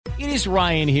It is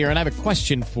Ryan here, and I have a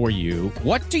question for you.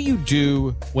 What do you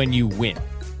do when you win?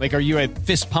 Like, are you a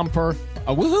fist pumper,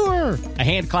 a woohooer, a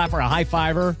hand clapper, a high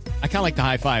fiver? I kind of like the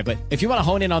high five, but if you want to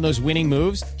hone in on those winning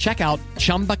moves, check out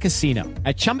Chumba Casino.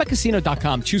 At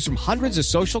ChumbaCasino.com, choose from hundreds of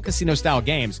social casino-style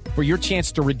games for your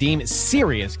chance to redeem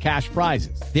serious cash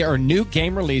prizes. There are new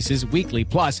game releases weekly,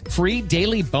 plus free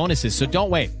daily bonuses. So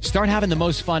don't wait. Start having the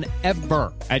most fun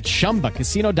ever at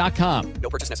ChumbaCasino.com. No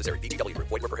purchase necessary. VGW. Void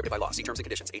where prohibited by law. See terms and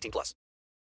conditions. 18+.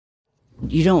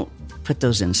 You don't put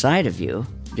those inside of you,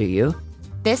 do you?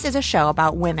 This is a show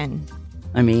about women.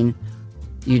 I mean,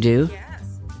 you do? Yes.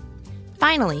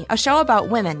 Finally, a show about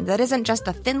women that isn't just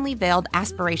a thinly veiled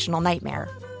aspirational nightmare.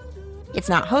 It's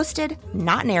not hosted,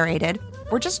 not narrated.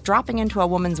 We're just dropping into a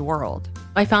woman's world.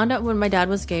 I found out when my dad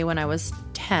was gay when I was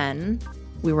 10.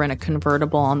 We were in a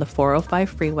convertible on the 405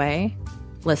 freeway,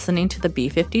 listening to the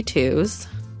B-52s.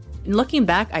 And looking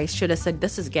back, I should have said,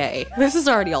 this is gay. This is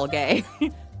already all gay.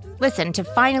 Listen to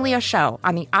Finally a Show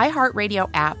on the iHeartRadio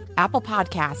app, Apple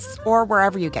Podcasts, or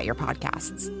wherever you get your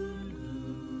podcasts.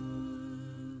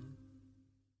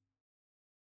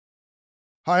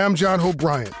 Hi, I'm John Hope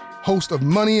Bryant, host of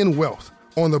Money and Wealth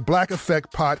on the Black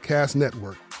Effect Podcast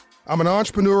Network. I'm an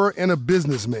entrepreneur and a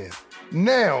businessman.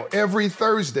 Now, every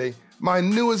Thursday, my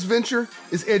newest venture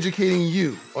is educating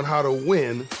you on how to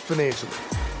win financially.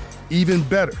 Even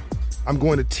better, I'm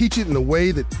going to teach it in a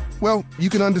way that, well, you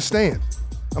can understand.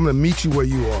 I'm going to meet you where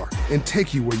you are and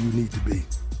take you where you need to be.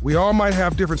 We all might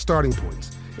have different starting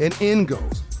points and end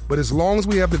goals, but as long as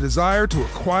we have the desire to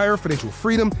acquire financial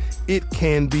freedom, it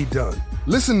can be done.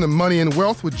 Listen to Money and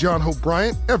Wealth with John Hope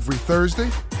Bryant every Thursday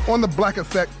on the Black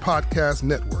Effect Podcast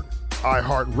Network,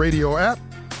 iHeartRadio app,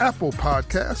 Apple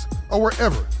Podcasts, or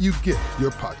wherever you get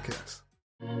your podcasts.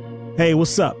 Hey,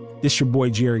 what's up? This your boy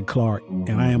Jerry Clark,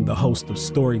 and I am the host of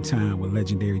Storytime with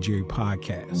Legendary Jerry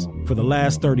Podcast. For the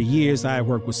last 30 years, I have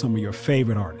worked with some of your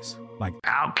favorite artists, like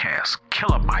Outkast,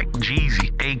 Killer Mike,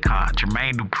 Jeezy, Akon,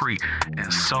 Jermaine Dupri,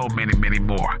 and so many, many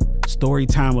more.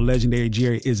 Storytime with Legendary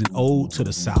Jerry is an ode to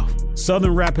the South.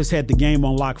 Southern rap has had the game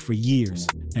on lock for years,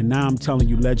 and now I'm telling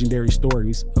you legendary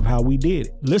stories of how we did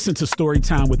it. Listen to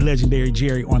Storytime with Legendary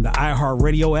Jerry on the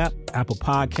iHeartRadio app, Apple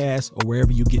Podcasts, or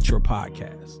wherever you get your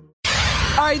podcasts.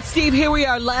 All right, Steve, here we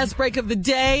are. Last break of the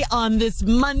day on this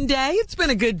Monday. It's been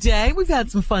a good day. We've had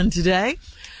some fun today.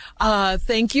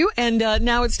 Thank you. And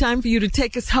now it's time for you to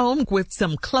take us home with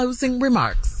some closing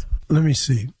remarks. Let me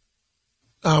see.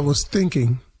 I was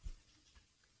thinking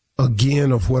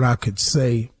again of what I could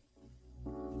say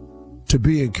to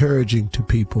be encouraging to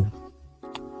people.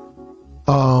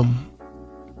 I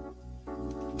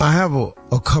have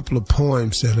a couple of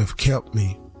poems that have kept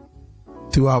me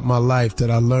throughout my life that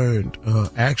I learned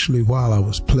actually while I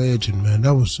was pledging, man.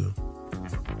 That was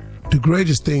the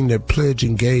greatest thing that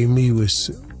pledging gave me,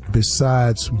 was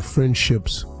besides some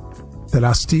friendships that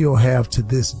I still have to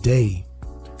this day.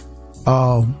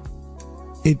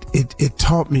 It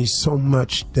taught me so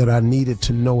much that I needed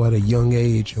to know at a young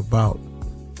age about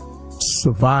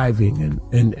surviving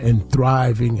and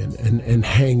thriving and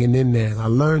hanging in there. And I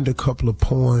learned a couple of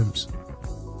poems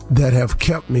that have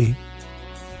kept me.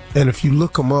 And if you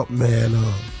look them up, man,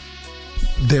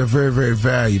 they're very, very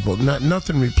valuable.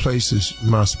 Nothing replaces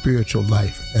my spiritual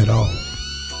life at all.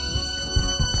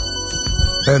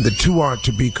 And the two aren't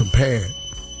to be compared,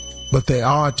 but they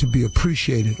are to be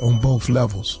appreciated on both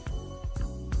levels.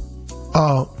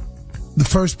 The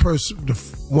first person,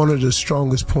 one of the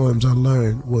strongest poems I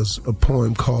learned was a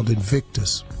poem called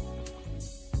Invictus.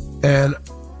 And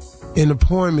in the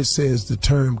poem, it says the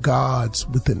term gods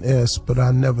with an S, but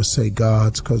I never say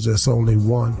gods because there's only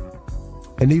one.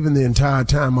 And even the entire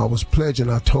time I was pledging,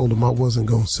 I told them I wasn't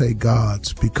going to say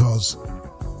gods because,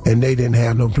 and they didn't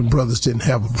have them brothers didn't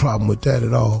have a problem with that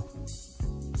at all.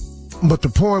 But the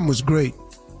poem was great.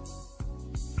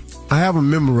 I haven't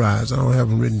memorized. I don't have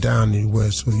them written down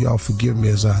anywhere, so y'all forgive me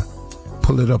as I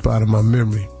pull it up out of my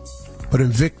memory. But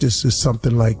Invictus is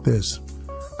something like this.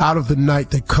 Out of the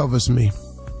night that covers me,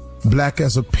 black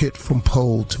as a pit from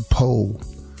pole to pole,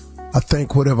 I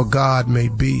thank whatever God may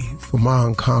be for my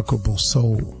unconquerable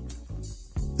soul.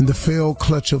 In the fell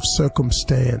clutch of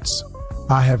circumstance,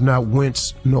 I have not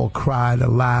winced nor cried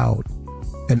aloud,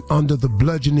 and under the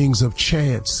bludgeonings of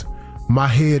chance, my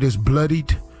head is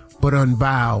bloodied but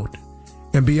unbowed,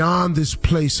 and beyond this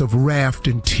place of wrath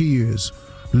and tears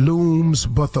looms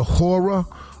but the horror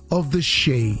of the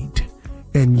shade,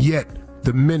 and yet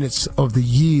the minutes of the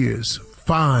years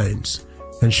finds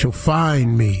and shall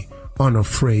find me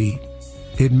unafraid.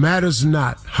 It matters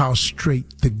not how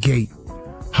straight the gate,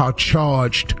 how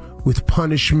charged with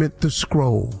punishment the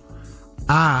scroll.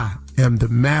 I am the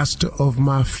master of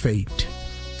my fate.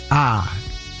 I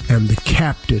am the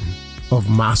captain of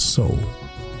my soul.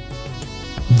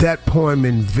 That poem,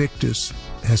 Invictus,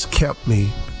 has kept me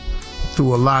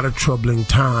through a lot of troubling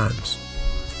times.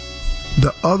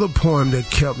 The other poem that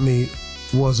kept me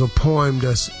was a poem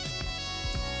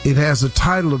it has a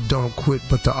title of Don't Quit,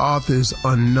 but the author is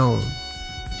unknown.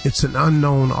 It's an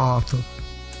unknown author.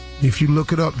 If you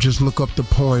look it up, just look up the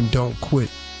poem Don't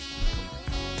Quit.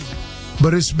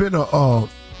 But it's been a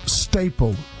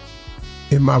staple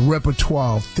in my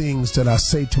repertoire of things that I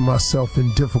say to myself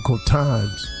in difficult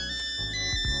times.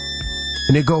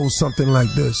 And it goes something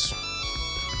like this.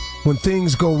 When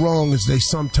things go wrong, as they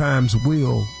sometimes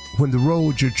will, when the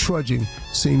road you're trudging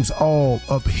seems all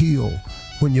uphill,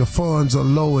 when your funds are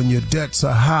low and your debts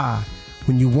are high,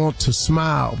 when you want to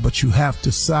smile but you have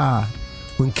to sigh,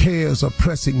 when cares are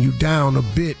pressing you down a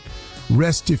bit,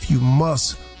 rest if you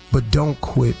must, but don't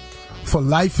quit. For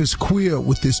life is queer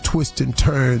with its twists and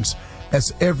turns,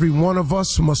 as every one of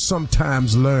us must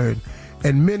sometimes learn,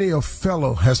 and many a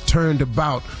fellow has turned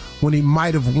about when he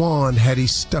might have won had he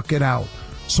stuck it out.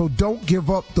 So don't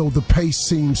give up though the pace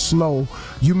seems slow.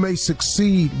 You may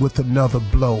succeed with another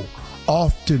blow.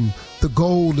 Often the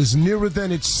goal is nearer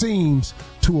than it seems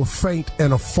to a faint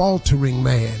and a faltering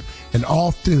man. And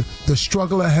often the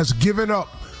struggler has given up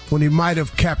when he might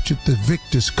have captured the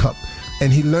victor's cup.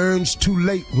 And he learns too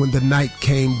late when the night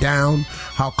came down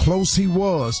how close he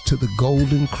was to the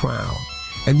golden crown.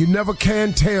 And you never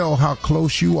can tell how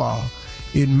close you are.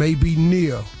 It may be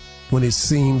near when it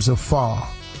seems afar.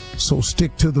 So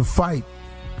stick to the fight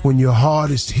when your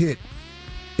hardest hit.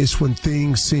 It's when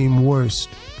things seem worst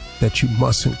that you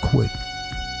mustn't quit.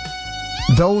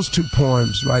 Those two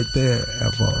poems right there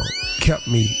have kept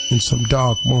me in some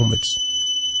dark moments.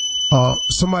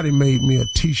 Somebody made me a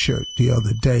t-shirt the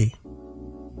other day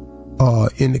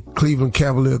in the Cleveland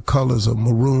Cavalier colors of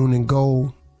maroon and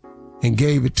gold and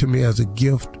gave it to me as a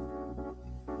gift.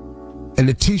 And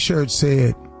the t-shirt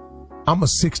said, I'm a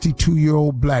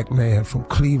 62-year-old black man from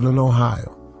Cleveland, Ohio.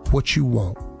 What you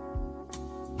want?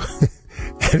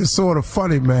 And it's sort of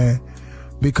funny, man,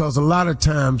 because a lot of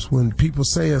times when people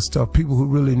say stuff, people who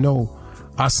really know,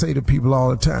 I say to people all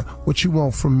the time, what you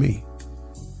want from me?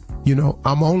 You know,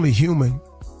 I'm only human.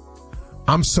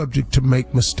 I'm subject to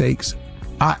make mistakes.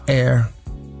 I err.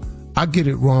 I get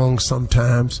it wrong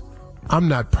sometimes. I'm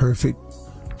not perfect.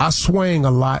 I swing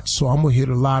a lot, so I'm going to hit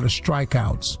a lot of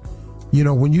strikeouts. You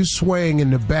know, when you swing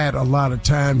in the bat a lot of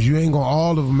times,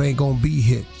 all of them ain't going to be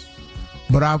hits.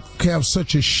 But I have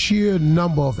such a sheer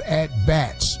number of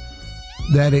at-bats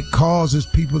that it causes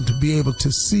people to be able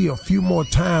to see a few more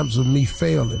times of me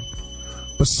failing.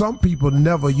 But some people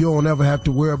you don't ever have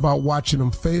to worry about watching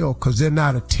them fail because they're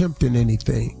not attempting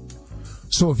anything.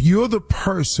 So if you're the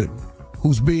person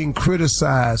who's being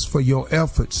criticized for your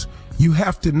efforts, you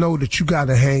have to know that you got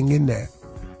to hang in there.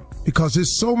 Because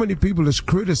there's so many people that's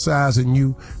criticizing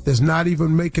you that's not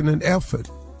even making an effort.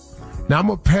 Now, I'm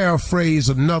going to paraphrase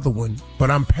another one,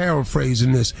 but I'm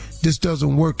paraphrasing this. This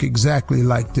doesn't work exactly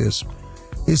like this.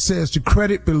 It says the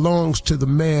credit belongs to the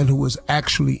man who is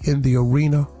actually in the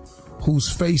arena, whose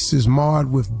face is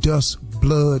marred with dust,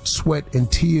 blood, sweat,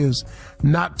 and tears,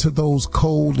 not to those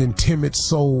cold and timid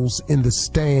souls in the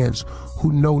stands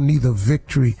who know neither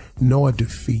victory nor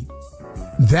defeat.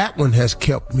 That one has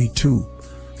kept me too.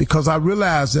 Because I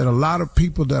realize that a lot of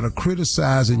people that are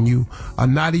criticizing you are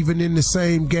not even in the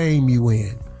same game you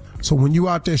in. So when you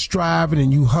out there striving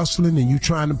and you hustling and you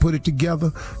trying to put it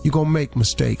together, you're going to make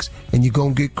mistakes and you're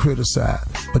going to get criticized.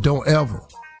 But don't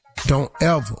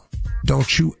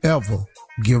you ever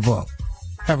give up.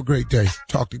 Have a great day.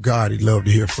 Talk to God. He'd love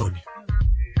to hear from you.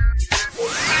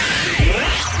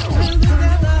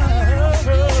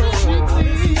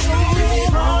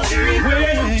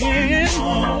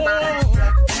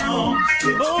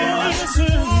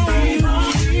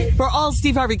 For all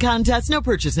Steve Harvey contests, no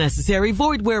purchase necessary,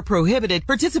 void where prohibited.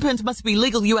 Participants must be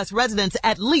legal U.S. residents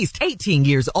at least 18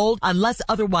 years old unless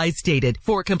otherwise stated.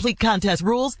 For complete contest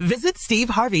rules, visit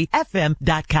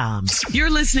SteveHarveyFM.com. You're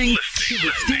listening to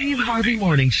the Steve Harvey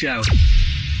Morning Show.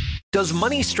 Does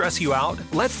money stress you out?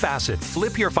 Let Facet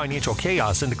flip your financial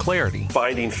chaos into clarity.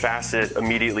 Finding Facet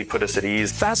immediately put us at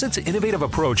ease. Facet's innovative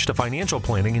approach to financial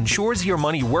planning ensures your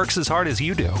money works as hard as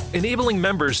you do, enabling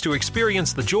members to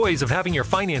experience the joys of having your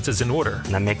finances in order.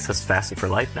 And that makes us Facet for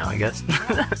life now, I guess.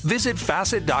 Visit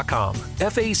Facet.com,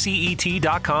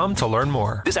 FACET.com to learn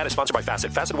more. This ad is sponsored by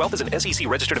Facet. Facet Wealth is an SEC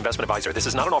registered investment advisor. This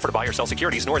is not an offer to buy or sell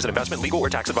securities, nor is it investment, legal, or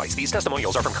tax advice. These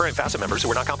testimonials are from current Facet members who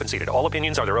are not compensated. All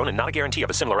opinions are their own and not a guarantee of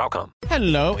a similar outcome. ChumbaCasino.com.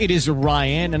 Hello, it is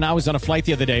Ryan, and I was on a flight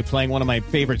the other day playing one of my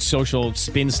favorite social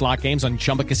spin slot games on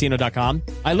ChumbaCasino.com.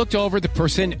 I looked over at the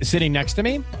person sitting next to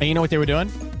me, and you know what they were doing?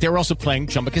 They were also playing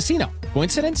Chumba Casino.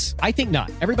 Coincidence? I think not.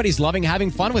 Everybody's loving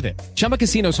having fun with it. Chumba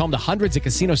Casino is home to hundreds of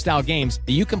casino-style games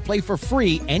that you can play for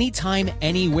free anytime,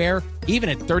 anywhere, even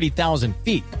at 30,000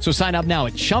 feet. So sign up now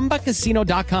at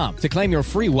ChumbaCasino.com to claim your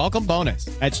free welcome bonus.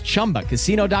 That's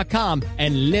ChumbaCasino.com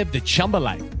and live the Chumba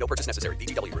life. No purchase necessary.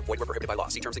 VGW. Void were prohibited by law.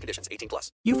 See terms and conditions.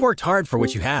 18+. You've worked hard for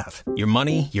what you have. Your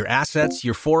money, your assets,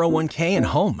 your 401k, and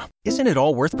home. Isn't it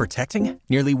all worth protecting?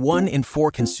 Nearly 1 in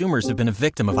 4 consumers have been a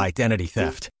victim of identity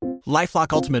theft.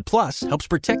 LifeLock Ultimate Plus helps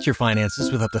protect your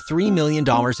finances with up to $3 million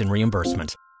in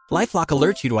reimbursement. LifeLock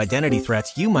alerts you to identity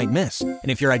threats you might miss. And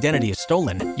if your identity is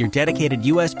stolen, your dedicated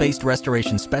U.S.-based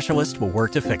restoration specialist will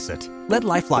work to fix it. Let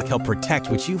LifeLock help protect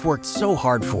what you've worked so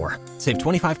hard for. Save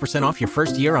 25% off your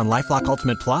first year on LifeLock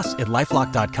Ultimate Plus at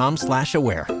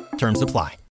LifeLock.com/aware. Terms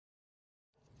apply.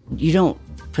 You don't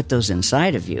put those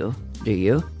inside of you, do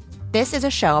you? This is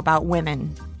a show about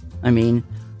women. I mean,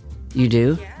 you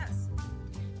do?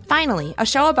 Finally, a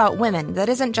show about women that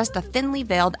isn't just a thinly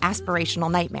veiled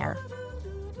aspirational nightmare.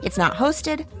 It's not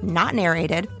hosted, not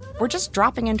narrated. We're just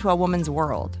dropping into a woman's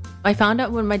world. I found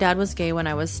out when my dad was gay when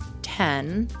I was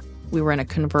 10. We were in a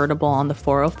convertible on the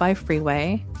 405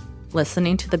 freeway,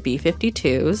 listening to the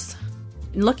B-52s.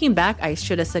 Looking back, I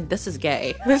should have said, this is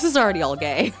gay. This is already all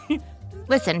gay.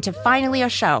 Listen to Finally a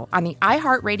Show on the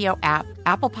iHeartRadio app,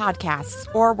 Apple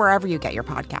Podcasts, or wherever you get your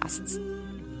podcasts.